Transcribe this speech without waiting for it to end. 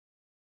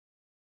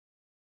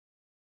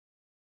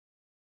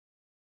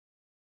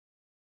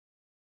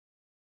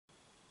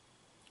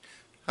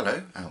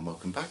Hello and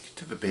welcome back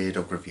to the Beer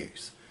Dog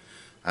Reviews.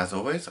 As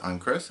always, I'm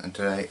Chris and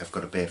today I've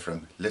got a beer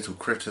from Little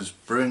Critters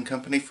Brewing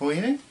Company for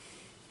you.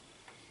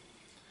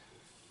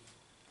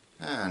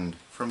 And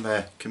from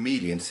their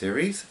Chameleon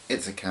series,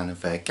 it's a can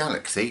of their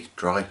Galaxy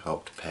Dry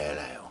Hopped Pale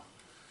Ale.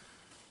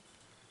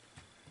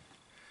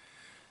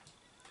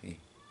 The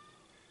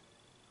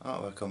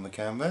artwork on the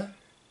can there,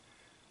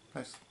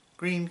 nice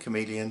green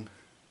chameleon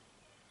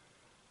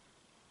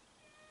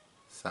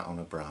sat on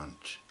a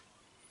branch.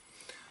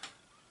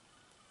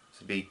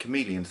 So the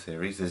Chameleon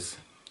series is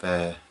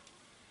their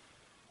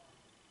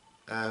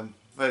well,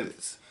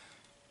 it's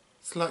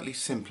slightly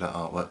simpler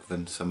artwork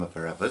than some of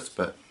their others,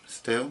 but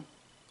still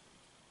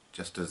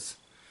just as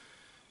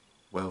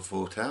well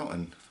thought out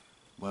and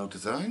well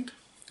designed.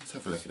 Let's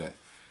have a look at it.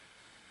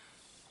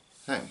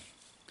 So,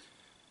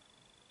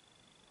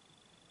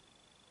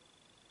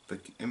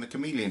 in the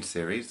Chameleon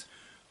series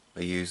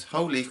they use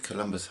whole leaf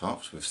Columbus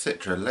hops with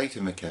Citra late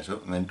in the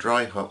kettle and then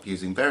dry hop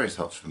using various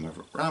hops from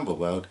around the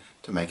world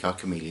to make our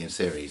Chameleon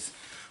series.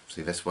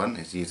 Obviously this one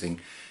is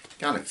using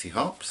Galaxy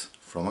hops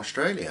from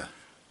Australia.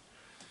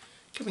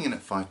 Coming in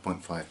at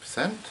 5.5%.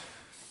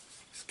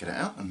 Let's get it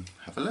out and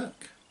have a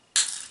look.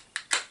 It's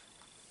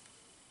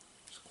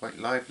quite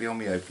lively on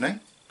the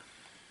opening.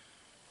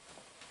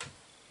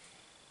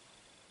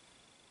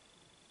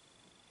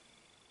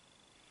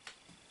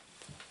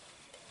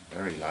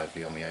 Very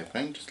lively on the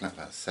opening, just let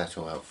that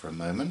settle out for a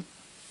moment.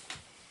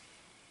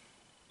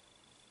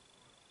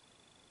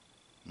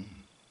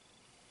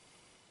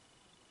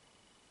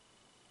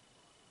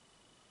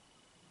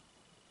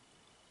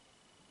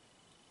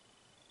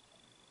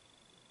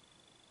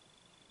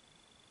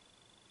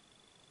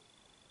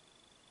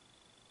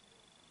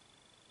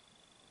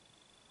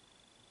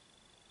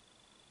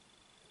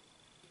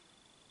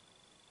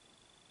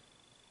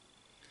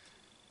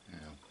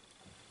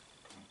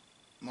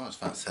 Once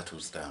that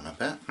settles down a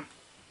bit,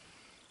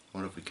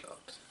 what have we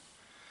got?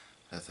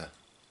 There's a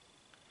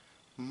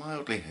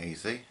mildly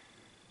hazy,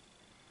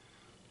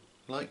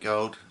 light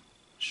gold,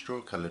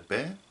 straw coloured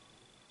beer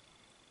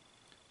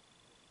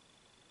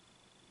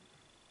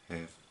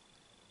with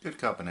good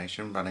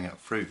carbonation running up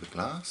through the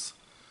glass.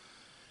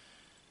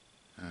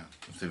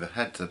 Obviously the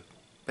head's a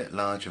bit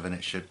larger than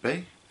it should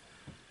be,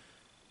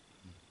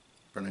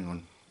 running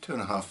on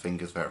 2.5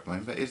 fingers there at the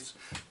moment, but it's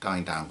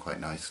dying down quite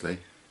nicely.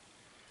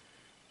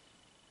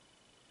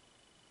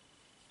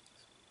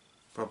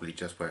 Probably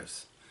just where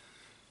it's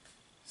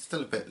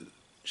still a bit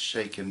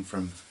shaken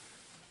from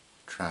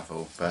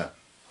travel, but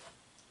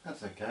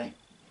that's okay.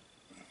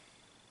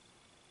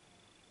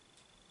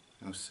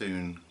 It'll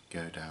soon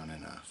go down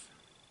enough.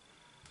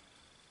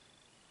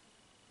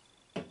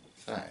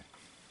 So,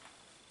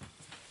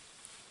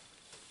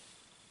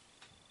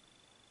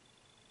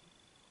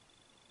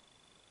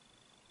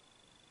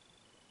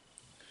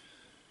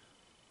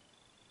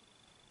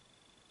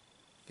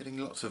 getting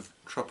lots of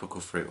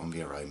tropical fruit on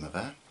the aroma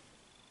there.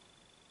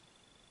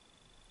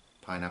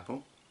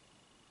 Pineapple,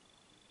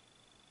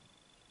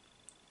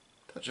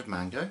 touch of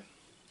mango,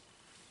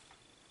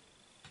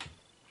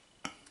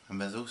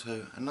 and there's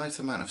also a nice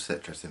amount of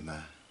citrus in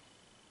there.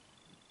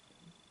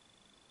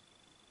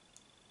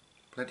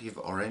 Plenty of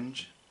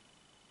orange,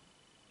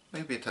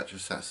 maybe a touch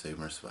of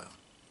satsuma as well.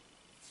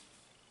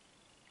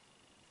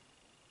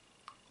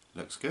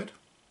 Looks good.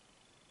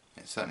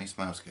 It certainly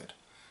smells good.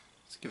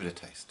 Let's give it a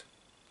taste.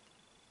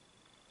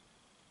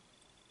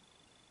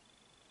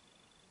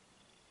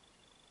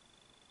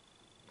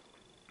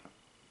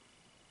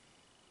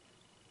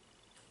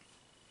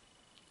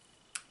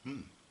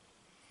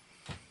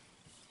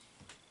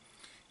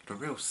 Got a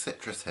real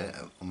citrus hit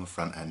on the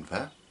front end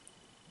there.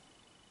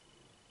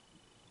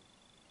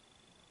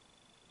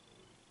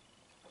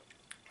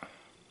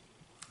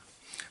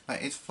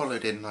 That is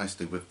followed in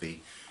nicely with the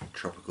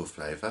tropical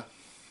flavour.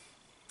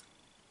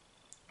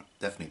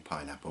 Definitely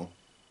pineapple.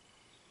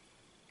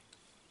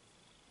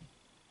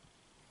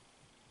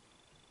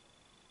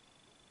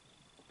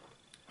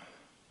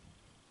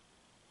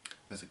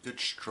 There's a good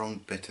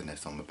strong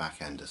bitterness on the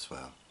back end as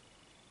well.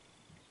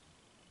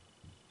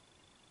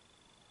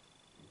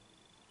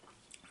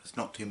 It's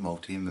not too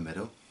malty in the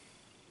middle.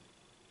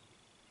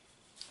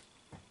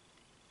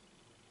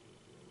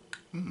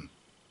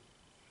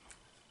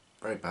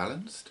 Very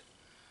balanced.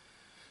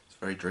 It's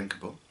very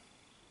drinkable.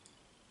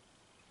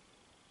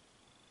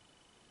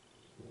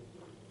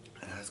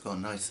 It has got a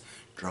nice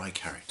dry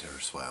character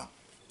as well.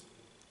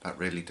 That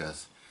really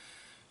does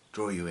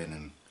draw you in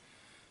and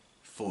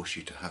force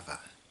you to have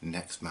that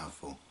next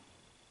mouthful.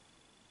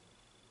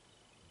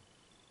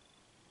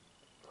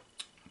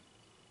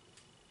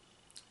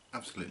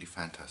 Absolutely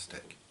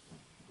fantastic.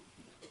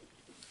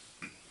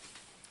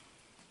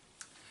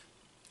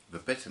 The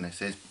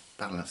bitterness is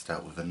balanced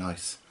out with a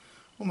nice,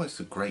 almost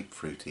a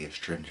grapefruity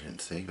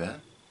astringency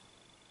there.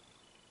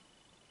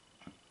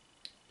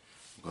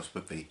 Of course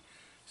with the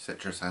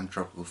citrus and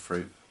tropical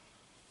fruit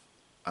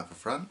at the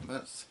front,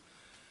 that's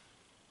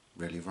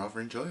really rather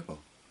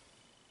enjoyable.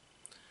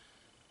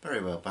 Very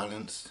well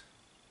balanced,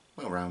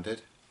 well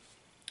rounded.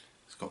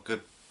 It's got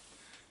good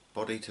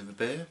body to the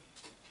beer.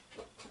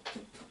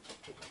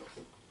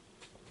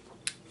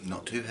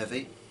 Not too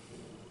heavy.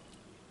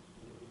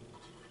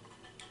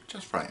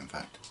 Just right, in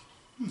fact.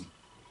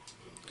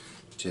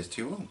 Cheers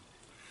to you all.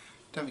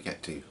 Don't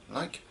forget to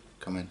like,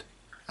 comment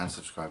and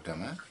subscribe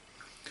down there.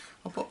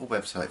 I'll put a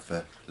website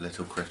for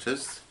little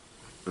critters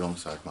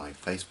alongside my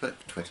Facebook,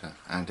 Twitter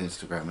and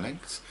Instagram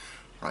links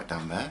right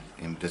down there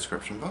in the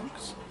description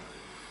box.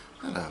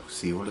 And I'll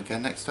see you all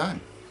again next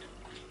time.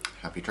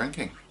 Happy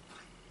drinking.